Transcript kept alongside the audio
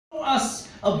us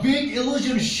a big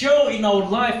illusion show in our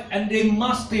life, and they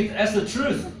masked it as the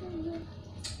truth.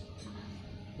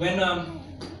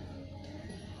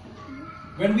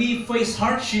 When we face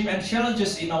hardship and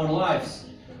challenges in our lives,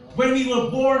 when we were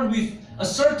born with a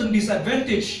certain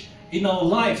disadvantage in our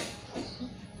life,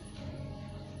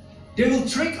 they will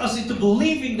trick us into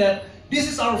believing that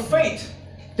this is our fate,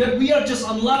 that we are just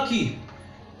unlucky,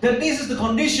 that this is the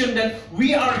condition that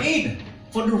we are in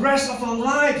for the rest of our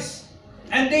lives.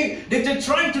 And they're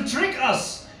trying to trick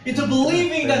us into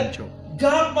believing that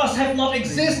God must have not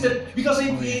existed, because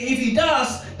if He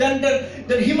does, then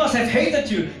He must have hated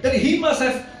you, that He must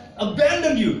have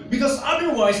abandoned you, because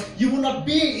otherwise you will not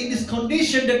be in this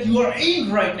condition that you are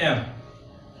in right now.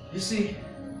 You see,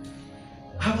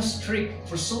 I was tricked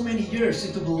for so many years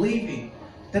into believing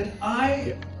that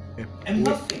I am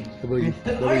nothing,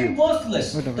 that I am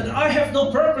worthless, that I have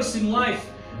no purpose in life.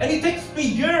 And it takes me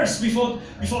years before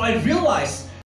I realized